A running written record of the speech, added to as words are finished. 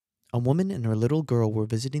A woman and her little girl were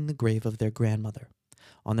visiting the grave of their grandmother.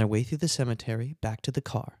 On their way through the cemetery, back to the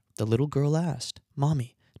car, the little girl asked,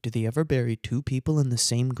 "Mommy, do they ever bury two people in the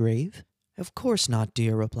same grave?" "Of course not,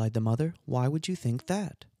 dear," replied the mother. "Why would you think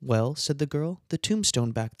that?" "Well," said the girl, "the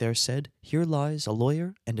tombstone back there said, 'Here lies a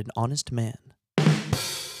lawyer and an honest man.'"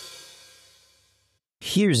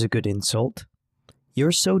 Here's a good insult.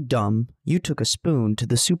 You're so dumb, you took a spoon to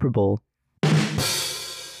the Super Bowl